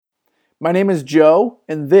My name is Joe,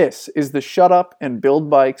 and this is the Shut Up and Build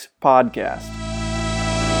Bikes podcast.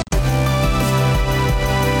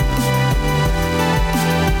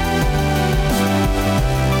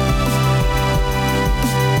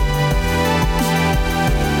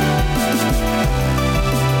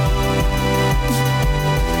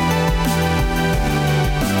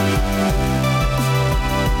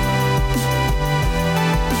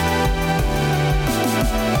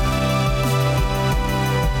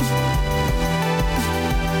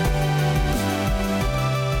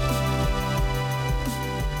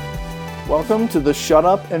 Welcome to the Shut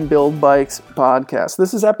Up and Build Bikes podcast.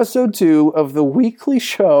 This is episode 2 of the weekly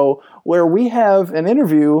show where we have an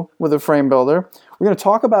interview with a frame builder. We're going to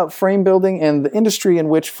talk about frame building and the industry in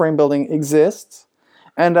which frame building exists.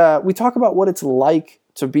 And we talk about what it's like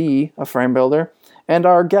to be a frame builder and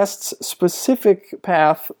our guests' specific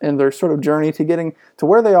path and their sort of journey to getting to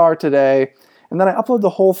where they are today. And then I upload the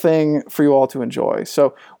whole thing for you all to enjoy.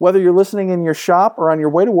 So whether you're listening in your shop or on your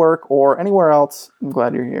way to work or anywhere else, I'm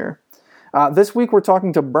glad you're here. This week we're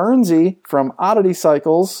talking to Burnsy from Oddity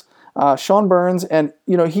Cycles, Sean Burns, and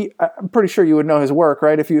I'm pretty sure you would know his work,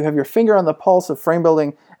 right? If you have your finger on the pulse of frame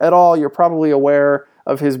building at all, you're probably aware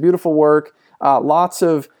of his beautiful work. Lots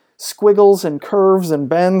of squiggles and curves and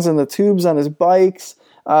bends in the tubes on his bikes.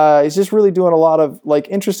 He's just really doing a lot of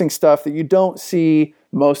interesting stuff that you don't see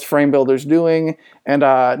most frame builders doing, and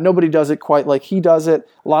nobody does it quite like he does it.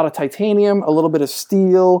 A lot of titanium, a little bit of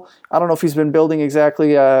steel. I don't know if he's been building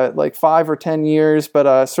exactly 5 or 10 years,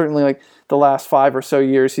 but certainly the last 5 or so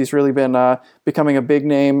years, he's really been becoming a big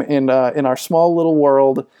name in our small little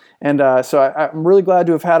world. And so I'm really glad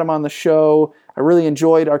to have had him on the show. I really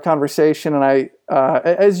enjoyed our conversation, and I,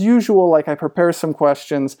 as usual, I prepare some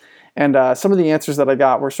questions, and some of the answers that I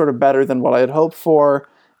got were sort of better than what I had hoped for,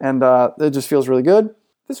 and it just feels really good.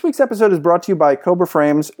 This week's episode is brought to you by Cobra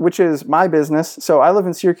Frames, which is my business. So I live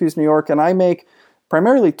in Syracuse, New York, and I make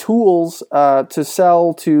primarily tools to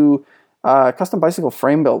sell to custom bicycle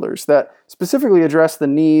frame builders that specifically address the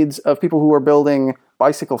needs of people who are building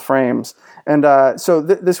bicycle frames. And so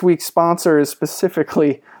this week's sponsor is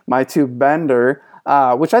specifically my tube bender,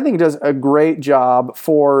 which I think does a great job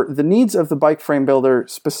for the needs of the bike frame builder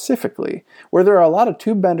specifically, where there are a lot of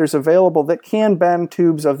tube benders available that can bend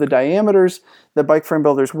tubes of the diameters that bike frame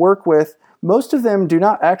builders work with. Most of them do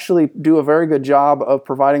not actually do a very good job of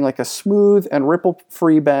providing a smooth and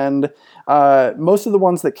ripple-free bend. Most of the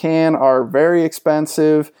ones that can are very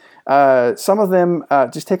expensive. Some of them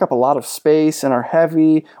just take up a lot of space and are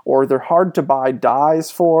heavy, or they're hard to buy dies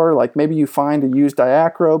for. Maybe you find a used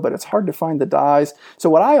diacro, but it's hard to find the dies. So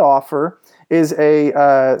what I offer is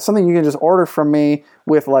something you can just order from me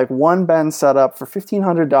with one bend setup for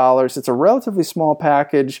 $1,500. It's a relatively small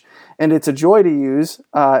package, and it's a joy to use,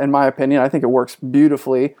 in my opinion. I think it works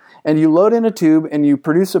beautifully. And you load in a tube, and you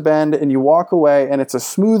produce a bend, and you walk away, and it's a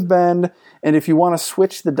smooth bend. And if you want to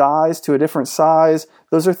switch the dies to a different size,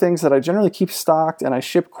 those are things that I generally keep stocked and I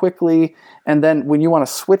ship quickly. And then when you want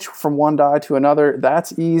to switch from one die to another,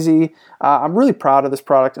 that's easy. I'm really proud of this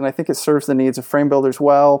product, and I think it serves the needs of frame builders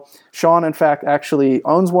well. Sean, in fact, actually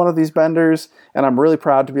owns one of these benders, and I'm really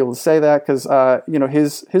proud to be able to say that because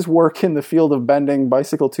his work in the field of bending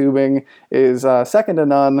bicycle tubing is second to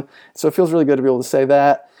none. So it feels really good to be able to say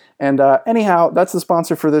that. And anyhow, that's the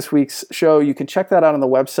sponsor for this week's show. You can check that out on the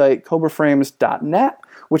website, cobraframes.net,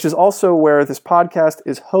 which is also where this podcast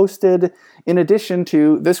is hosted. In addition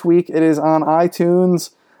to this week, it is on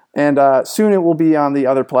iTunes, and soon it will be on the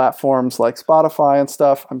other platforms like Spotify and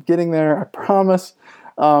stuff. I'm getting there, I promise.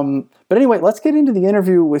 But anyway, let's get into the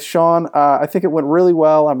interview with Sean. I think it went really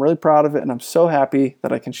well. I'm really proud of it, and I'm so happy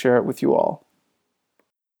that I can share it with you all.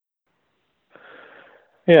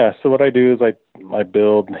 Yeah, so what I do is I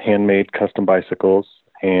build handmade custom bicycles,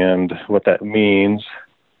 and what that means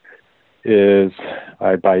is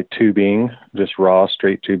I buy tubing, just raw,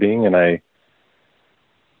 straight tubing, and I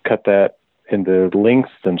cut that into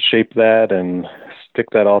lengths and shape that and stick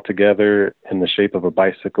that all together in the shape of a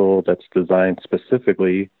bicycle that's designed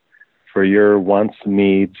specifically for your wants,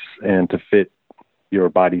 needs, and to fit your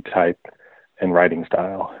body type and riding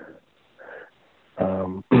style.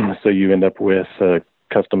 So you end up with a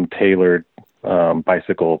custom tailored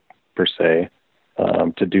bicycle per se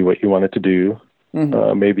to do what you want it to do.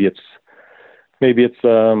 Mm-hmm. Maybe it's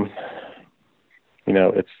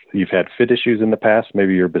you've had fit issues in the past.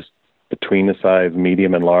 Maybe you're between the size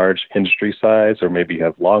medium and large industry size, or maybe you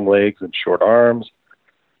have long legs and short arms.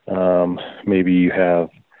 Maybe you have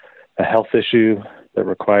a health issue that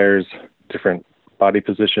requires different body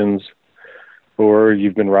positions, or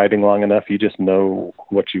you've been riding long enough, you just know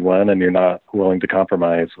what you want and you're not willing to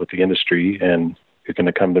compromise with the industry, and you're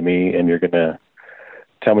going to come to me and you're going to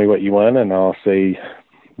tell me what you want, and I'll say,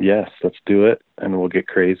 yes, let's do it. And we'll get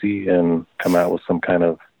crazy and come out with some kind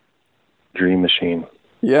of dream machine.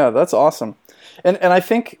 Yeah, that's awesome. And I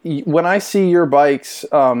think when I see your bikes,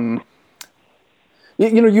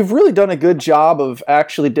 you've really done a good job of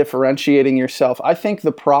actually differentiating yourself. I think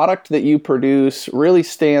the product that you produce really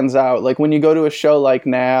stands out. Like when you go to a show like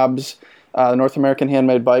NABS, the North American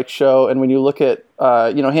Handmade Bike Show, and when you look at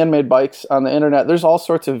handmade bikes on the internet, there's all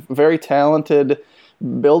sorts of very talented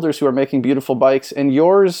builders who are making beautiful bikes. And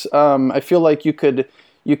yours, I feel like you could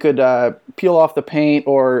peel off the paint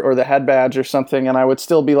or the head badge or something, and I would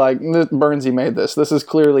still be like, Bernsey made this. This is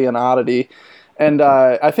clearly an oddity. And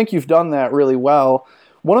I think you've done that really well.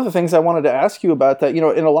 One of the things I wanted to ask you about that,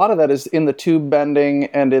 and a lot of that is in the tube bending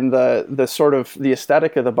and in the sort of the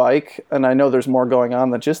aesthetic of the bike. And I know there's more going on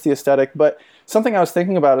than just the aesthetic, but something I was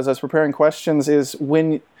thinking about as I was preparing questions is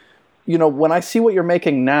when I see what you're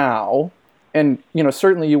making now, and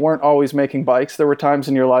certainly you weren't always making bikes. There were times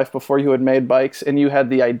in your life before you had made bikes and you had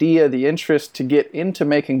the idea, the interest to get into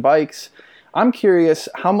making bikes. I'm curious,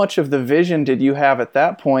 how much of the vision did you have at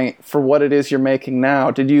that point for what it is you're making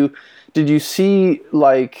now? Did you see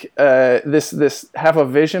like this have a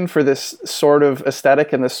vision for this sort of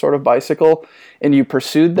aesthetic and this sort of bicycle, and you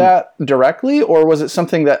pursued that directly, or was it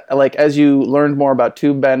something that, like, as you learned more about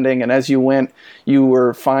tube bending and as you went, you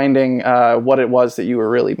were finding what it was that you were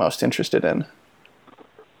really most interested in?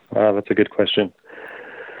 That's a good question.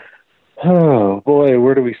 Oh boy,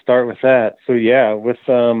 where do we start with that? So yeah, with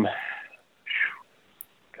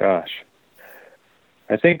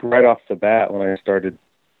I think right off the bat when I started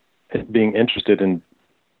being interested in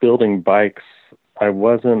building bikes, I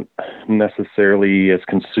wasn't necessarily as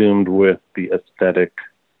consumed with the aesthetic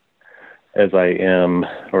as I am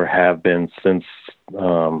or have been since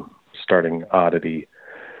starting Oddity.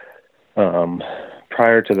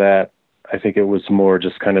 Prior to that, I think it was more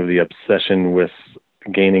just kind of the obsession with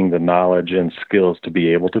gaining the knowledge and skills to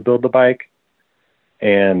be able to build the bike.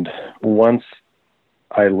 And once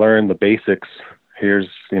I learned the basics, here's,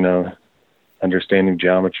 understanding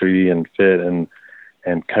geometry and fit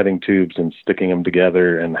and cutting tubes and sticking them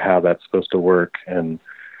together and how that's supposed to work and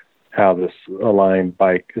how this aligned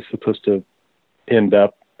bike is supposed to end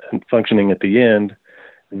up and functioning at the end,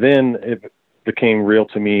 then it became real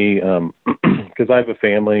to me because I have a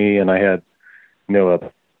family and I had,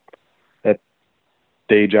 a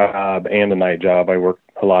day job and a night job. I worked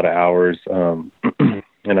a lot of hours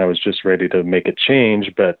and I was just ready to make a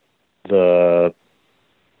change, but the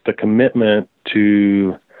commitment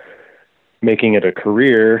to making it a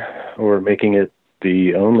career or making it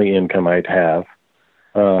the only income I'd have,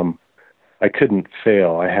 I couldn't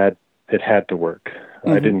fail. It had to work. Mm-hmm.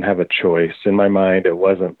 I didn't have a choice. In my mind, it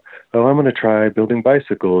wasn't, I'm going to try building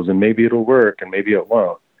bicycles and maybe it'll work and maybe it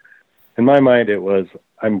won't. In my mind, it was,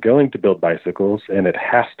 I'm going to build bicycles and it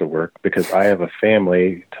has to work because I have a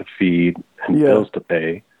family to feed and bills to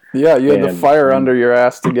pay. Yeah, you had the fire under your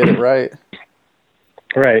ass to get it right.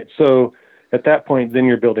 Right. So at that point, then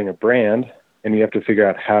you're building a brand and you have to figure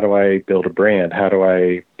out, how do I build a brand? How do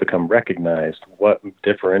I become recognized? What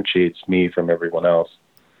differentiates me from everyone else?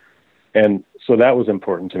 And so that was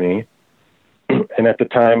important to me. And at the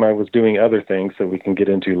time I was doing other things that we can get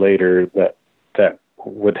into later that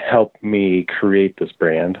would help me create this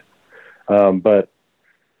brand. But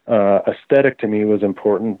aesthetic to me was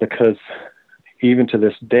important because even to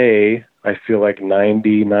this day, I feel like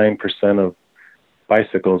 99% of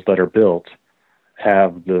bicycles that are built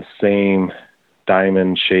have the same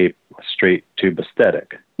diamond shape, straight tube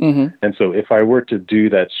aesthetic. Mm-hmm. And so if I were to do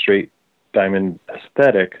that straight diamond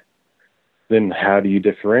aesthetic, then how do you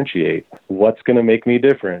differentiate? What's going to make me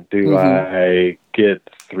different? Do I get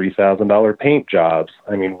 $3,000 paint jobs?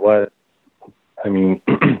 You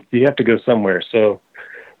have to go somewhere. So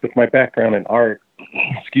with my background in art,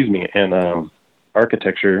 and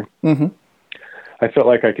architecture, I felt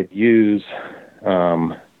like I could use,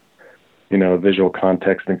 visual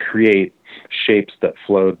context and create shapes that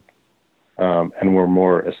flowed and were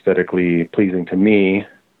more aesthetically pleasing to me,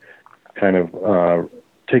 kind of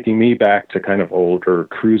taking me back to kind of older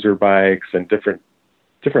cruiser bikes and different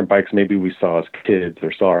bikes maybe we saw as kids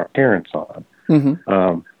or saw our parents on.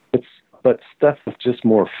 But stuff with just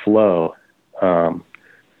more flow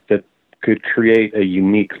that could create a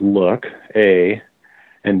unique look, A,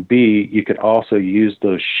 and B, you could also use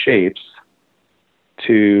those shapes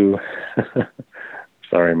to...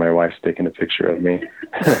 Sorry, my wife's taking a picture of me.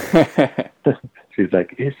 She's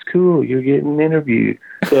like, it's cool, you're getting interviewed.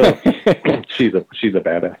 So she's a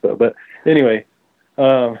badass though. But anyway,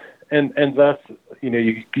 and thus,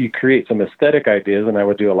 you create some aesthetic ideas, and I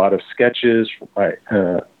would do a lot of sketches.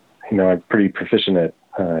 I'm pretty proficient at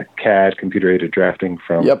CAD, computer-aided drafting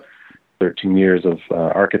from 13 years of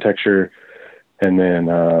architecture. And then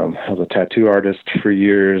I was a tattoo artist for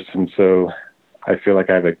years. And so I feel like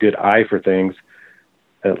I have a good eye for things.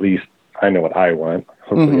 At least I know what I want.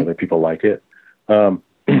 Hopefully other people like it. So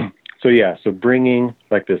bringing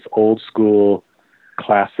like this old school,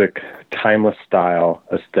 classic, timeless style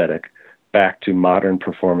aesthetic back to modern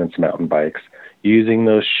performance mountain bikes, using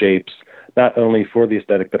those shapes not only for the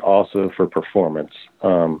aesthetic, but also for performance.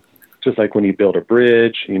 Just like when you build a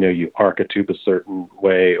bridge, you arc a tube a certain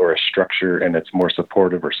way or a structure and it's more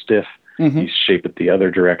supportive or stiff. You shape it the other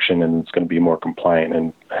direction and it's going to be more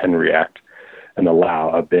compliant and react and allow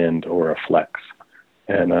a bend or a flex.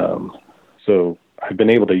 And so I've been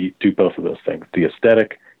able to do both of those things, the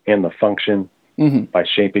aesthetic and the function, by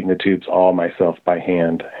shaping the tubes all myself by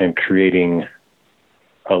hand and creating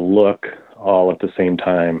a look all at the same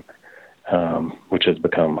time, which has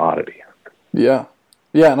become oddity. Yeah.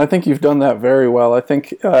 Yeah, and I think you've done that very well. I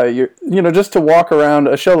think, just to walk around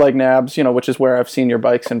a show like NABS, which is where I've seen your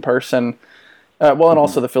bikes in person, and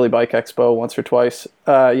also the Philly Bike Expo once or twice.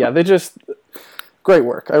 They just, great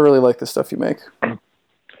work. I really like the stuff you make.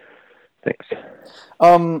 Thanks.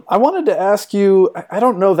 I wanted to ask you, I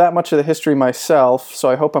don't know that much of the history myself, so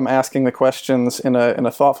I hope I'm asking the questions in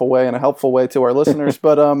a thoughtful way and a helpful way to our listeners,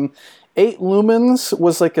 but 8 Lumens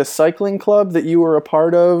was like a cycling club that you were a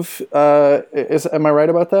part of. Am I right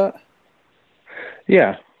about that?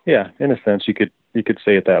 Yeah. In a sense, you could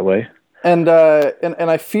say it that way. And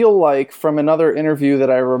I feel like from another interview that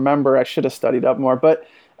I remember, I should have studied up more, but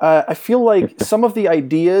I feel like some of the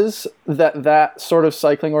ideas that sort of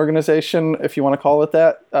cycling organization, if you want to call it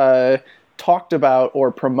that, talked about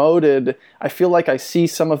or promoted, I feel like I see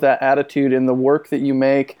some of that attitude in the work that you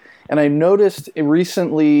make. And I noticed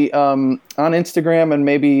recently on Instagram and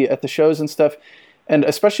maybe at the shows and stuff, and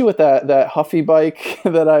especially with that Huffy bike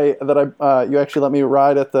that I you actually let me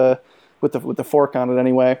ride at with the fork on it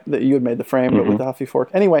anyway, that you had made the frame, but with the Huffy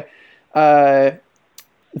fork. Anyway,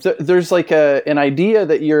 there's like an idea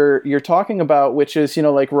that you're talking about, which is,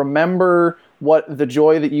 like remember what the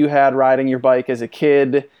joy that you had riding your bike as a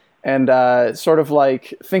kid. And sort of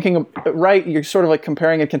like thinking, right, you're sort of like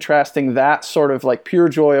comparing and contrasting that sort of like pure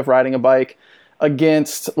joy of riding a bike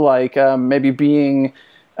against like maybe being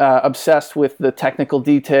obsessed with the technical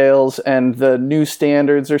details and the new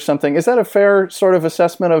standards or something. Is that a fair sort of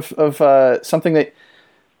assessment of something that,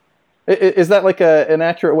 is that like an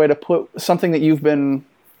accurate way to put something that you've been,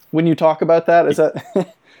 when you talk about that, is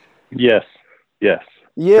that? Yes.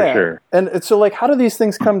 Yeah, for sure. And so, like, how do these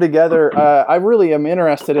things come together? I really am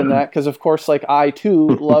interested in that because, of course, like, I, too,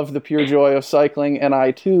 love the pure joy of cycling, and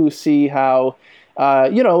I, too, see how,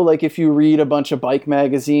 like, if you read a bunch of bike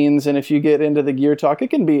magazines and if you get into the gear talk, it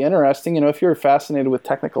can be interesting. If you're fascinated with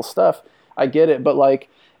technical stuff, I get it. But, like,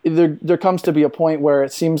 there comes to be a point where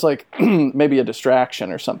it seems like maybe a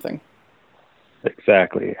distraction or something.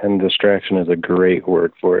 Exactly, and distraction is a great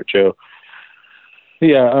word for it, Joe.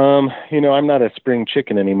 Yeah, I'm not a spring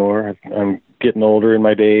chicken anymore. I'm getting older in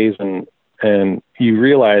my days, and you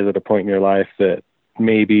realize at a point in your life that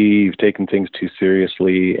maybe you've taken things too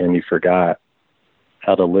seriously and you forgot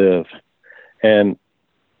how to live. And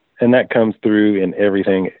that comes through in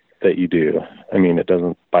everything that you do. I mean, it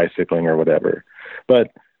doesn't bicycling or whatever. But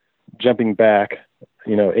jumping back,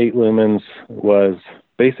 8 Lumens was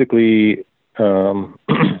basically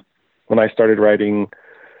when I started riding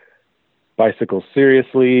bicycles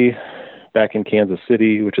seriously back in Kansas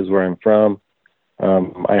City, which is where I'm from.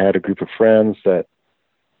 I had a group of friends that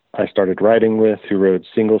I started riding with who rode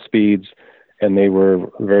single speeds, and they were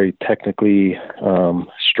very technically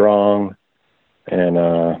strong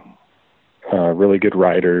and really good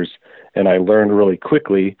riders. And I learned really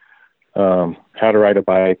quickly how to ride a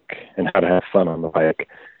bike and how to have fun on the bike.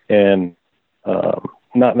 And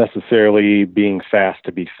not necessarily being fast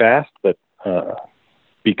to be fast, but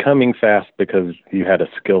becoming fast because you had a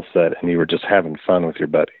skill set and you were just having fun with your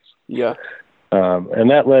buddies. Yeah.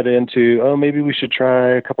 And that led into, maybe we should try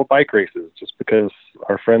a couple bike races just because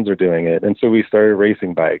our friends are doing it. And so we started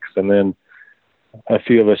racing bikes, and then a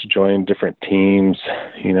few of us joined different teams,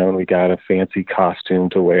 and we got a fancy costume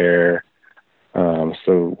to wear.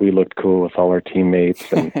 So we looked cool with all our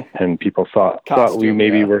teammates, and people thought we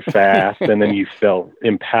maybe were fast. And then you felt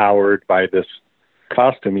empowered by this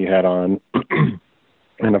costume you had on.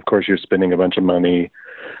 And of course you're spending a bunch of money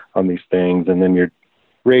on these things, and then you're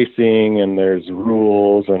racing and there's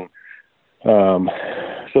rules. And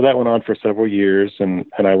so that went on for several years, and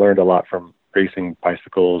I learned a lot from racing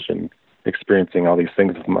bicycles and experiencing all these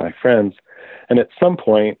things with my friends. And at some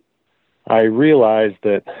point, I realized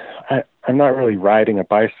that I'm not really riding a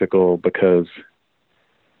bicycle because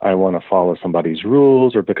I want to follow somebody's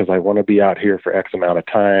rules or because I want to be out here for X amount of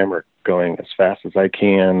time or going as fast as I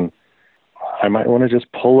can. I might want to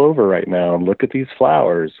just pull over right now and look at these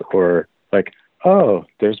flowers, or like, oh,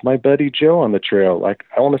 there's my buddy Joe on the trail. Like,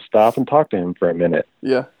 I want to stop and talk to him for a minute.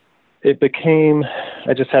 Yeah.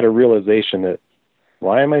 I just had a realization that,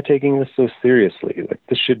 why am I taking this so seriously? Like,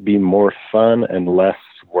 this should be more fun and less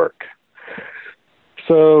work.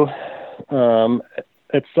 So,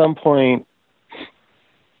 at some point,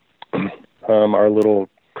 our little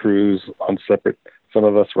crews on separate, some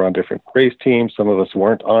of us were on different race teams. Some of us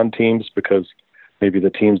weren't on teams because maybe the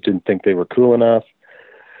teams didn't think they were cool enough.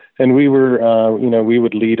 And we were, we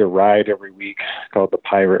would lead a ride every week called the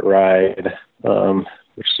Pirate Ride,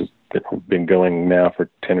 which has been going now for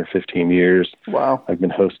 10 or 15 years. Wow. I've been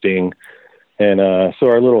hosting. And so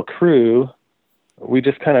our little crew, we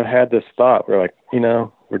just kind of had this thought. We're like,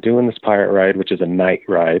 we're doing this Pirate Ride, which is a night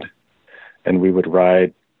ride. And we would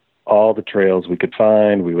ride all the trails we could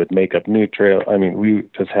find. We would make up new trails. I mean, we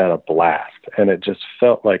just had a blast. And it just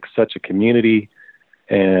felt like such a community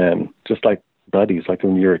and just like buddies, like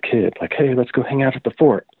when you're a kid, like, hey, let's go hang out at the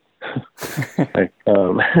fort. Like,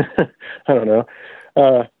 I don't know.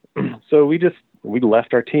 So we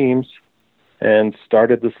left our teams and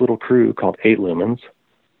started this little crew called 8 Lumens.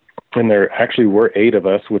 And there actually were 8 of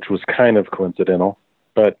us, which was kind of coincidental,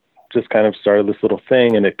 but just kind of started this little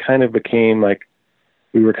thing. And it kind of became like,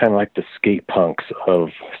 we were kind of like the skate punks of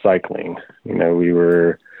cycling. We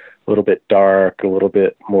were a little bit dark, a little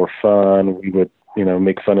bit more fun. We would,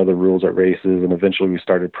 make fun of the rules at races. And eventually we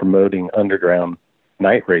started promoting underground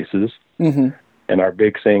night races. Mm-hmm. And our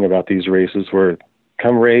big thing about these races were,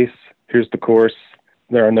 come race, here's the course.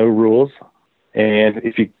 There are no rules. And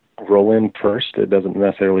if you roll in first, it doesn't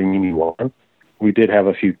necessarily mean you won. We did have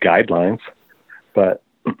a few guidelines, but,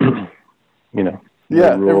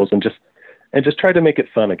 no rules, and just try to make it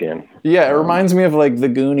fun again. Yeah, it reminds me of like the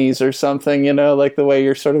Goonies or something, like the way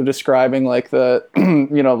you're sort of describing like the,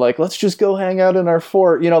 like, let's just go hang out in our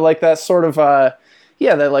fort, like that sort of, that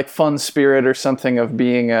like fun spirit or something of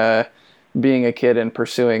being a kid and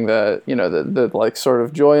pursuing the, the like sort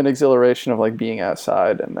of joy and exhilaration of like being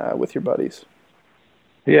outside and with your buddies.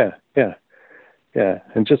 Yeah.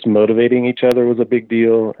 And just motivating each other was a big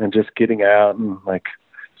deal, and just getting out and like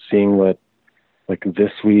seeing what, like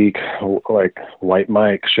this week, like White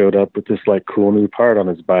Mike showed up with this like cool new part on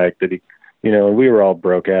his bike that he, we were all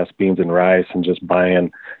broke ass beans and rice and just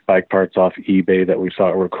buying bike parts off eBay that we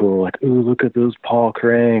thought were cool. Like, ooh, look at those Paul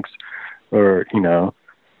cranks, or,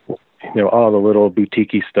 all the little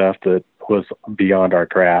boutique-y stuff that was beyond our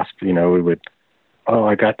grasp. We would,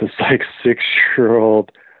 I got this like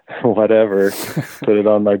 6-year-old whatever, put it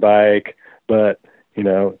on my bike, but,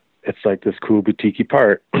 it's like this cool boutique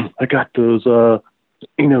part. I got those,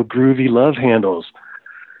 groovy love handles,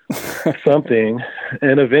 something.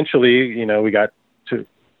 And eventually, we got to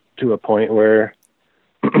a point where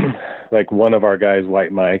like one of our guys,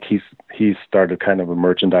 White Mike, he's started kind of a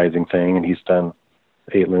merchandising thing, and he's done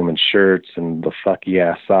 8 Lumen shirts and the fucky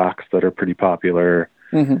ass socks that are pretty popular.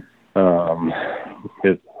 Mm-hmm.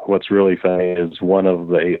 What's really funny is one of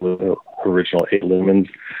the original 8 Lumens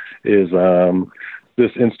is,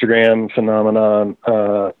 this Instagram phenomenon,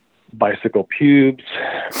 Bicycle Pubes.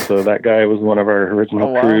 So that guy was one of our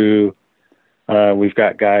original crew. We've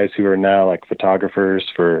got guys who are now like photographers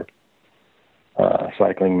for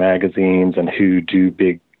cycling magazines and who do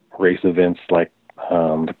big race events like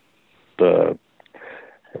the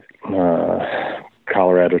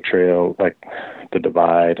Colorado Trail, like the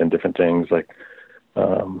Divide and different things. Like,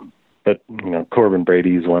 but Corbin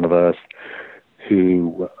Brady's one of us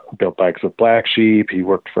who built bikes with Black Sheep. He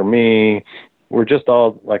worked for me. We're just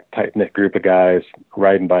all like tight-knit group of guys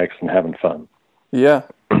riding bikes and having fun. Yeah.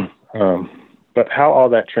 But how all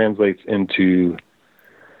that translates into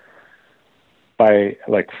by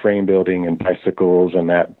like frame building and bicycles and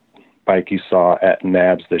that bike you saw at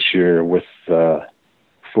NABS this year with the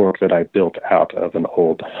fork that I built out of an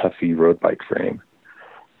old Huffy road bike frame.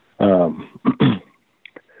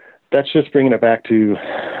 That's just bringing it back to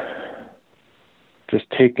just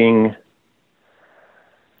taking,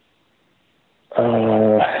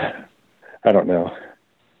 I don't know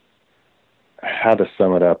how to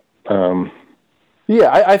sum it up.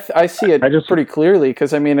 Yeah, I see it pretty clearly,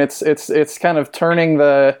 because I mean it's kind of turning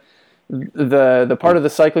the part of the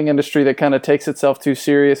cycling industry that kind of takes itself too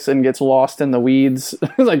serious and gets lost in the weeds,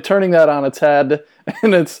 like turning that on its head,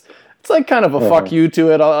 and it's like kind of a fuck you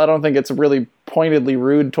to it. I don't think it's really pointedly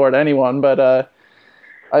rude toward anyone, but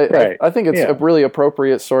I think it's a really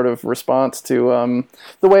appropriate sort of response to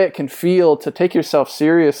the way it can feel to take yourself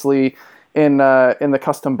seriously in the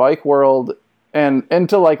custom bike world, and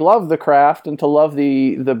to like love the craft and to love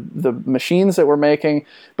the machines that we're making,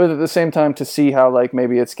 but at the same time to see how like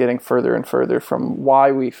maybe it's getting further and further from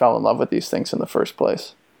why we fell in love with these things in the first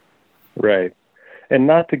place. Right. And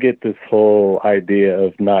not to get this whole idea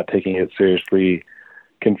of not taking it seriously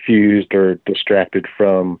confused or distracted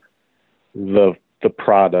from the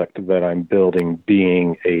product that I'm building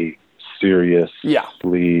being a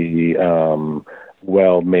seriously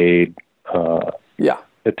well-made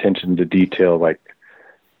attention to detail, like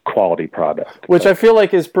quality product. Which I feel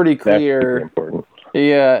like is pretty clear. That's super important.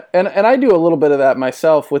 Yeah, and I do a little bit of that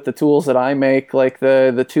myself with the tools that I make. Like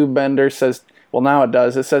the tube bender says, well, now it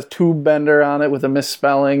does. It says tube bender on it with a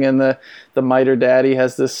misspelling, and the Miter Daddy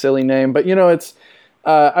has this silly name. But, it's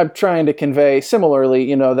I'm trying to convey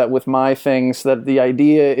similarly, that with my things, that the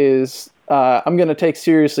idea is I'm going to take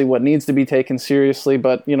seriously what needs to be taken seriously,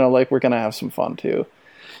 but, like we're going to have some fun too.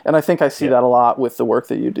 And I think I see that a lot with the work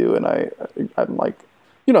that you do, and I'm like,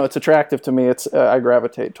 it's attractive to me. I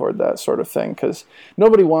gravitate toward that sort of thing because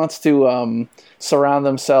nobody wants to surround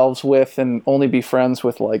themselves with and only be friends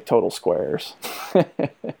with like total squares.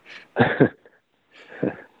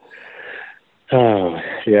 Oh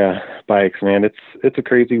yeah, bikes, man. It's a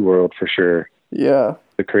crazy world for sure. Yeah,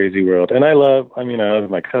 it's a crazy world, and I love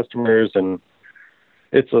my customers, and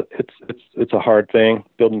it's a hard thing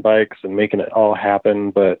building bikes and making it all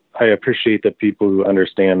happen. But I appreciate the people who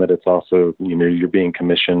understand that it's also you're being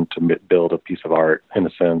commissioned to build a piece of art in a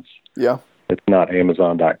sense. Yeah, it's not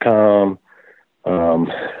Amazon.com.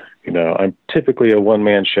 I'm typically a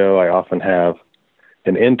one-man show. I often have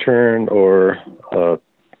an intern or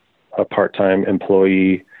a part-time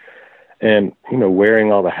employee, and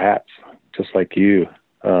wearing all the hats just like you.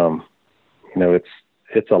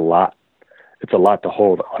 It's a lot. It's a lot to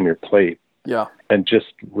hold on your plate. Yeah. And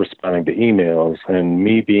just responding to emails and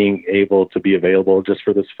me being able to be available just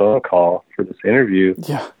for this phone call, for this interview.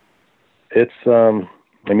 Yeah. It's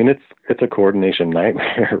a coordination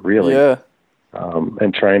nightmare, really. Yeah.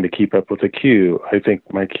 And trying to keep up with the queue. I think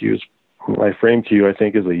my frame queue, I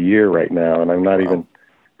think, is a year right now, and I'm not even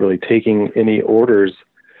really taking any orders.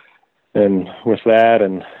 And with that,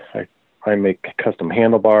 and I make custom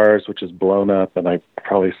handlebars, which is blown up, and I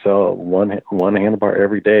probably sell one handlebar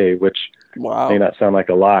every day, which may not sound like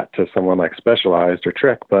a lot to someone like Specialized or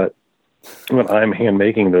Trek, but when I'm hand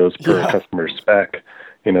making those per customer spec,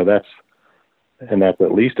 that's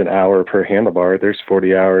at least an hour per handlebar. There's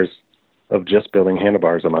 40 hours of just building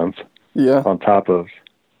handlebars a month. Yeah. On top of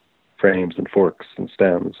frames and forks and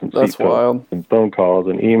stems and that's wild. And phone calls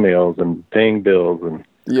and emails and paying bills and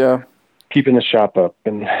keeping the shop up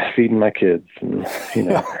and feeding my kids, and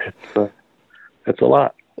it's a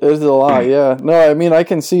lot. It's a lot, yeah. No, I mean I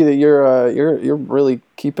can see that you're really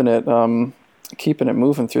keeping it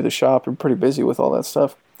moving through the shop. You're pretty busy with all that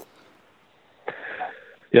stuff.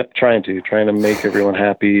 Yep, trying to make everyone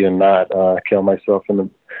happy and not kill myself in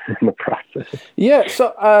the process. Yeah,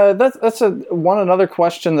 so that's another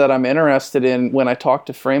question that I'm interested in when I talk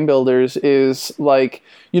to frame builders is like,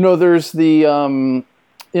 there's the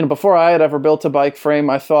before I had ever built a bike frame,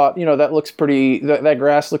 I thought, that looks that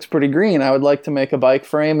grass looks pretty green. I would like to make a bike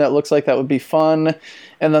frame that looks like that would be fun.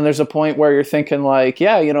 And then there's a point where you're thinking like,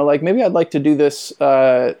 like maybe I'd like to do this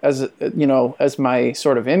as my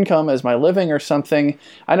sort of income, as my living or something.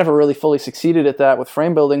 I never really fully succeeded at that with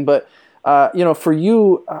frame building, but for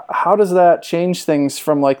you, how does that change things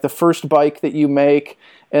from like the first bike that you make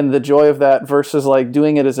and the joy of that versus like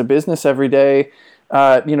doing it as a business every day?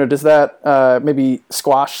 Does that maybe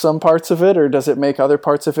squash some parts of it, or does it make other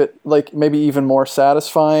parts of it like maybe even more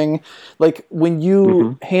satisfying? Like when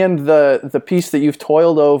you hand the piece that you've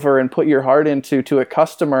toiled over and put your heart into to a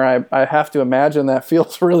customer, I have to imagine that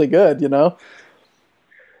feels really good,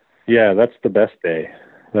 Yeah, that's the best day.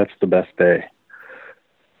 That's the best day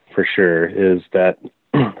for sure, is that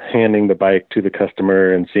handing the bike to the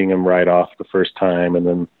customer and seeing them ride off the first time and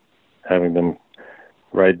then having them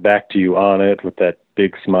ride back to you on it with that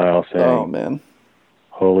big smile saying, "Oh man,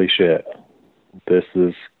 holy shit, this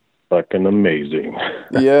is fucking amazing."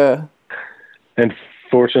 Yeah. And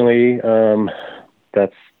fortunately,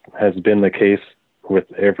 that's has been the case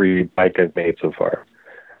with every bike I've made so far.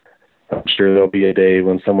 I'm sure there'll be a day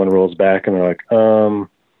when someone rolls back and they're like,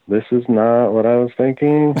 this is not what I was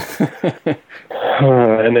thinking.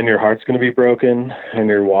 And then your heart's going to be broken and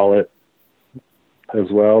your wallet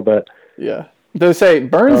as well. But yeah. They say,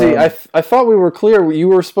 Bernsey, I thought we were clear. You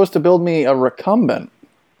were supposed to build me a recumbent.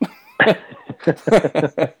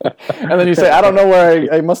 And then you say, I don't know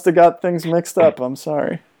where I must have got things mixed up. I'm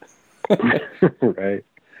sorry. Right.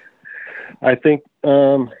 I think,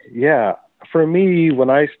 for me, when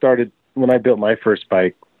I built my first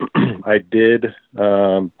bike, I did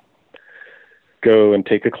go and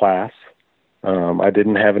take a class. I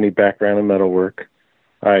didn't have any background in metalwork.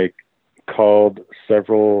 I called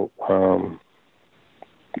several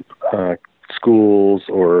schools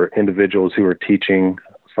or individuals who were teaching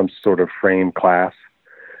some sort of frame class,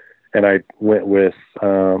 and I went with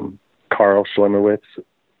Carl Schlemowitz,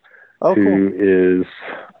 who is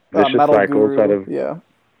Vicious Cycles out of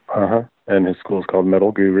and his school is called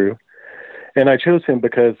Metal Guru. And I chose him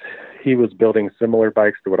because he was building similar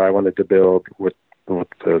bikes to what I wanted to build with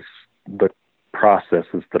the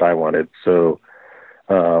processes that I wanted. So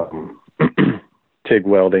TIG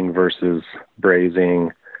welding versus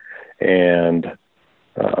brazing, and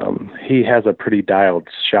he has a pretty dialed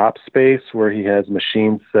shop space where he has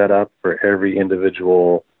machines set up for every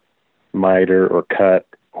individual miter or cut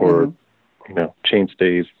or chain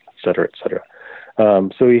stays, et cetera, et cetera.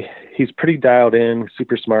 So he's pretty dialed in,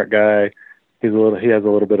 super smart guy. He has a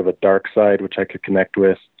little bit of a dark side, which I could connect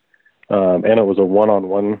with. And it was a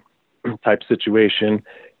one-on-one type situation.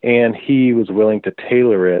 And he was willing to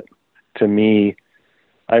tailor it to me.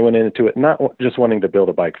 I went into it not just wanting to build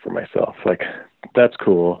a bike for myself. Like, that's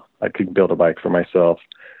cool. I could build a bike for myself.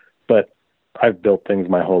 But I've built things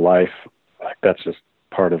my whole life. Like, that's just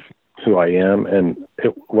part of who I am. And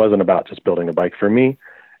it wasn't about just building a bike for me.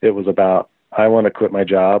 It was about, I want to quit my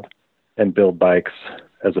job and build bikes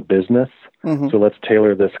as a business. Mm-hmm. So let's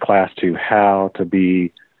tailor this class to how to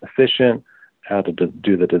be efficient, how to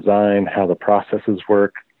do the design, how the processes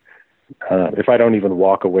work. If I don't even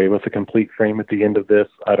walk away with a complete frame at the end of this,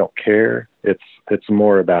 I don't care. It's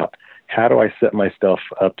more about how do I set myself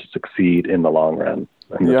up to succeed in the long run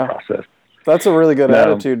in this process. That's a really good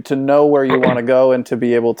attitude, to know where you want to go and to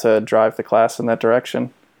be able to drive the class in that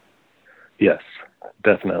direction. Yes,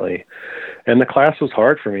 definitely. And the class was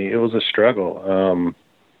hard for me. It was a struggle.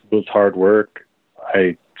 It was hard work.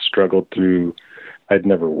 I struggled through, I'd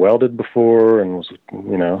never welded before and was,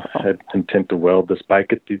 had intent to weld this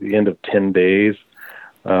bike at the end of 10 days.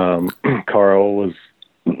 Carl was,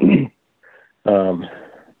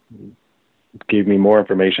 gave me more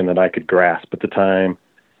information than I could grasp at the time.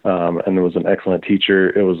 And there was an excellent teacher.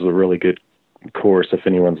 It was a really good course. If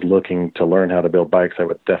anyone's looking to learn how to build bikes, I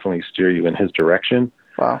would definitely steer you in his direction.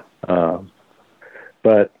 Wow.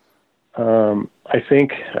 I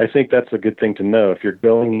think that's a good thing to know. If you're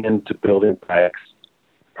going into building bikes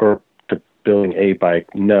or to building a bike,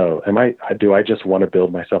 do I just want to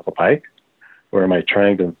build myself a bike, or am I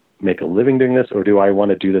trying to make a living doing this, or do I want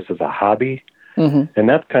to do this as a hobby? Mm-hmm. And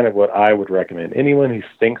that's kind of what I would recommend. Anyone who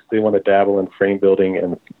thinks they want to dabble in frame building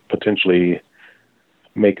and potentially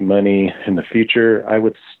make money in the future, I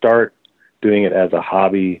would start doing it as a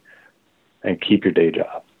hobby and keep your day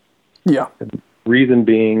job. Yeah. And reason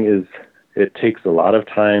being is it takes a lot of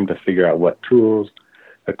time to figure out what tools,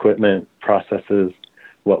 equipment, processes,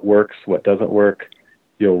 what works, what doesn't work.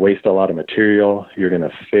 You'll waste a lot of material. You're going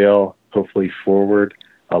to fail, hopefully forward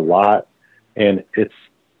a lot. And it's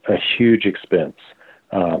a huge expense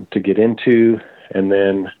to get into and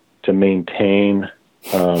then to maintain.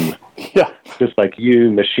 Just like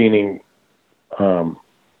you machining,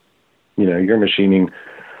 you're machining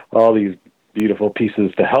all these beautiful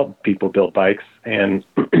pieces to help people build bikes, and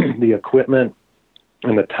the equipment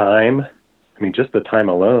and the time. I mean, just the time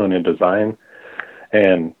alone in design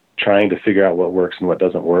and trying to figure out what works and what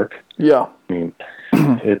doesn't work. Yeah. I mean,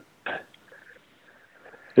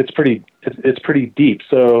 it's pretty deep.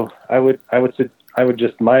 So I would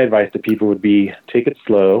just, my advice to people would be, take it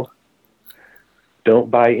slow.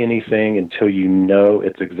 Don't buy anything until you know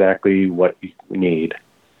it's exactly what you need.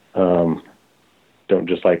 Don't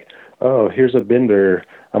just like, oh, here's a bender,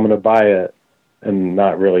 I'm going to buy it, and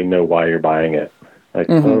not really know why you're buying it. Like,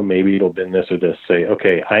 oh, maybe it'll bend this or this. Say,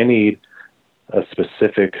 okay, I need a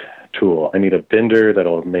specific tool. I need a bender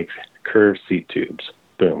that'll make curved seat tubes.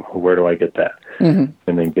 Boom. Where do I get that? Mm-hmm.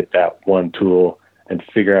 And then get that one tool and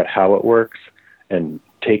figure out how it works and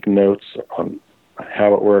take notes on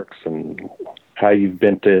how it works and how you've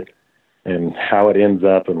bent it and how it ends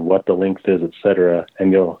up and what the length is, etc.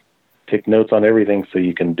 And you'll take notes on everything so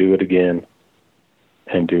you can do it again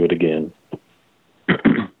and do it again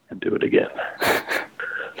and do it again.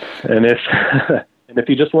 And if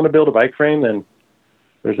you just want to build a bike frame, then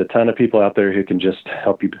there's a ton of people out there who can just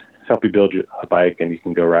help you build a bike, and you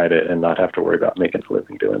can go ride it and not have to worry about making a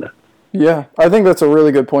living doing it. Yeah, I think that's a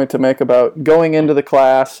really good point to make about going into the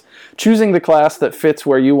class, choosing the class that fits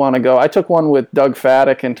where you want to go. I took one with Doug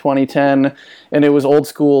Faddick in 2010, and it was old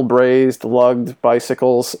school brazed, lugged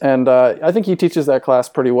bicycles, and I think he teaches that class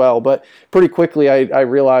pretty well. But pretty quickly I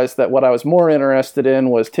realized that what I was more interested in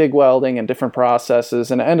was TIG welding and different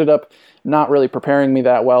processes, and it ended up not really preparing me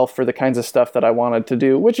that well for the kinds of stuff that I wanted to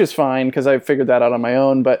do, which is fine because I figured that out on my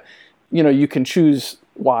own. But, you know, you can choose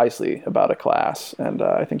wisely about a class, and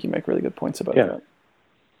I think you make really good points about that.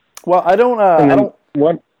 Well, I don't.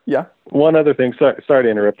 One other thing. Sorry to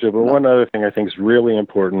interrupt you, but one other thing I think is really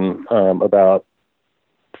important about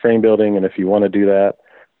frame building, and if you want to do that,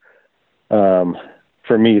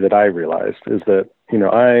 for me, that I realized is that, you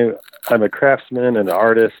know, I'm a craftsman and an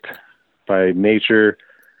artist by nature.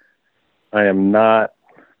 I am not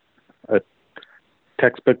a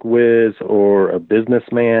textbook whiz or a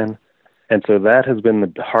businessman. And so that has been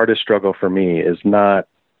the hardest struggle for me is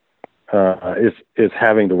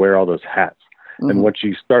having to wear all those hats. Mm-hmm. And once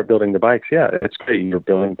you start building the bikes, yeah, it's great. You're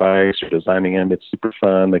building bikes, you're designing them. It's super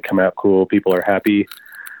fun. They come out cool. People are happy.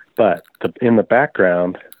 But in the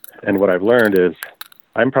background, and what I've learned is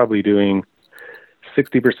I'm probably doing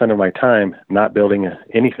 60% of my time not building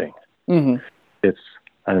anything. Mm-hmm.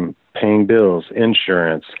 I'm paying bills,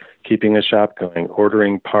 insurance, keeping a shop going,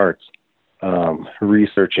 ordering parts,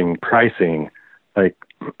 researching pricing, like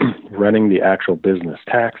running the actual business,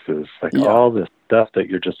 taxes, like all this stuff that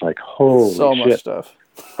you're just like, holy so shit. Much stuff.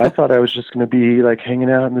 I thought I was just going to be like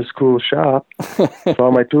hanging out in this cool shop with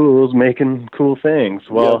all my tools, making cool things.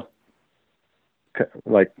 Well,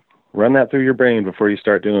 like run that through your brain before you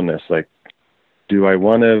start doing this. Like, do I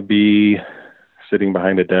want to be sitting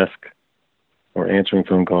behind a desk or answering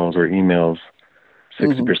phone calls or emails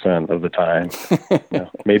 60% of the time? You know,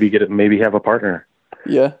 maybe have a partner.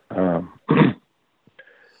 Yeah.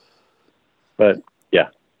 But yeah,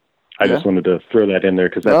 I just wanted to throw that in there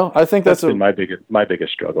because I think that's been my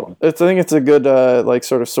biggest struggle. I think it's a good like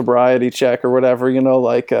sort of sobriety check or whatever, you know,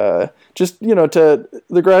 like just, you know,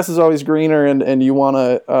 the grass is always greener, and you want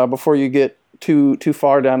to before you get too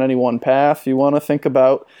far down any one path, you want to think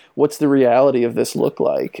about what's the reality of this look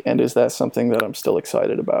like, and is that something that I'm still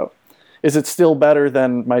excited about? Is it still better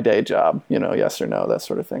than my day job? You know, yes or no, that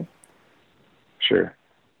sort of thing. Sure.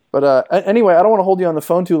 But anyway, I don't want to hold you on the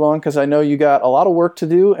phone too long because I know you got a lot of work to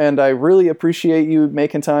do, and I really appreciate you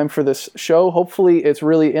making time for this show. Hopefully it's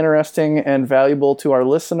really interesting and valuable to our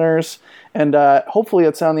listeners, and hopefully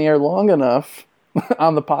it's on the air long enough,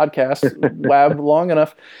 on the podcast lab long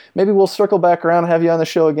enough. Maybe we'll circle back around and have you on the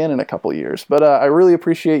show again in a couple of years. But I really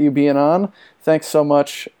appreciate you being on. Thanks so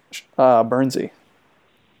much, Bernsey.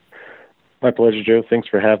 My pleasure, Joe. Thanks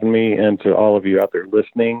for having me, and to all of you out there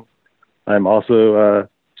listening. I'm also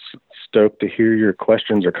stoked to hear your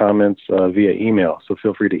questions or comments via email. So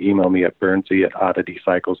feel free to email me at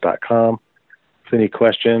bernsey@odditycycles.com. If any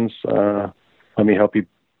questions, let me help you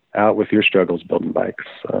out with your struggles building bikes.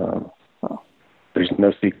 There's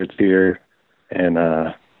no secrets here, and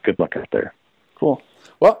good luck out there. Cool.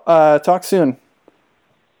 Well, talk soon.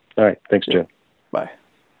 All right. Thanks, Joe. Bye.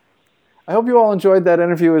 I hope you all enjoyed that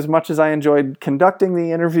interview as much as I enjoyed conducting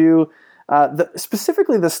the interview.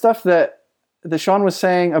 Specifically the stuff that Sean was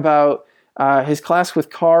saying about his class with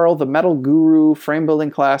Carl, the Metal Guru frame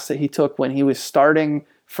building class that he took when he was starting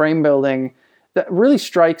frame building, that really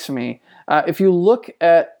strikes me. If you look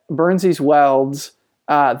at Bernsey's welds,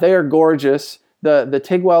 they are gorgeous. The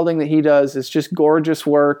TIG welding that he does is just gorgeous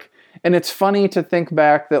work. And it's funny to think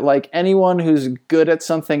back that like anyone who's good at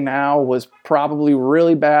something now was probably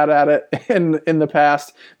really bad at it in the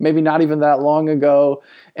past, maybe not even that long ago.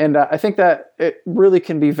 And I think that it really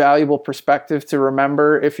can be valuable perspective to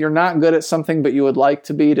remember if you're not good at something but you would like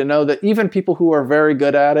to be, to know that even people who are very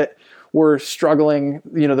good at it were struggling,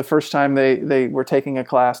 you know, the first time they were taking a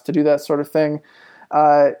class to do that sort of thing.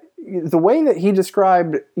 The way that he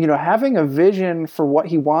described, you know, having a vision for what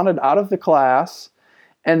he wanted out of the class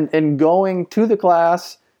and going to the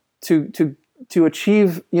class to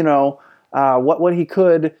achieve, you know, what he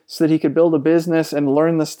could, so that he could build a business and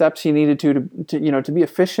learn the steps he needed to you know, to be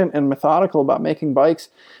efficient and methodical about making bikes,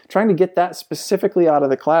 trying to get that specifically out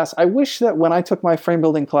of the class. I wish that when I took my frame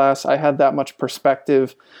building class, I had that much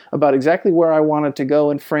perspective about exactly where I wanted to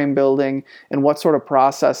go in frame building and what sort of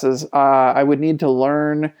processes I would need to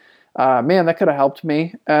learn. Man, that could have helped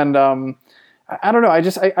me. And I don't know.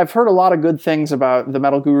 I've heard a lot of good things about the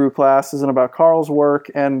Metal Guru classes and about Carl's work.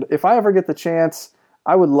 And if I ever get the chance,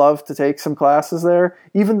 I would love to take some classes there,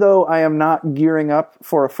 even though I am not gearing up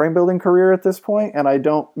for a frame building career at this point, and I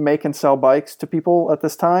don't make and sell bikes to people at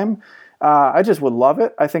this time. I just would love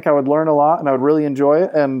it. I think I would learn a lot, and I would really enjoy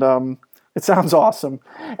it. And It sounds awesome.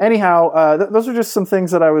 Anyhow, those are just some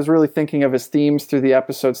things that I was really thinking of as themes through the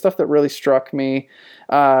episode, stuff that really struck me.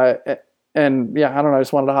 And yeah, I don't know, I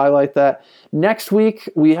just wanted to highlight that. Next week,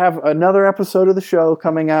 we have another episode of the show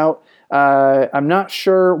coming out. I'm not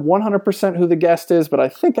sure 100% who the guest is, but I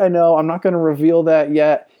think I know. I'm not going to reveal that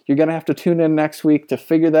yet. You're going to have to tune in next week to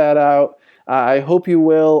figure that out. I hope you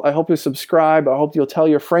will. I hope you subscribe. I hope you'll tell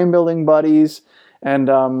your frame building buddies. And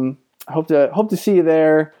I hope to see you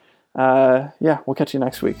there. Yeah, we'll catch you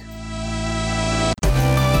next week.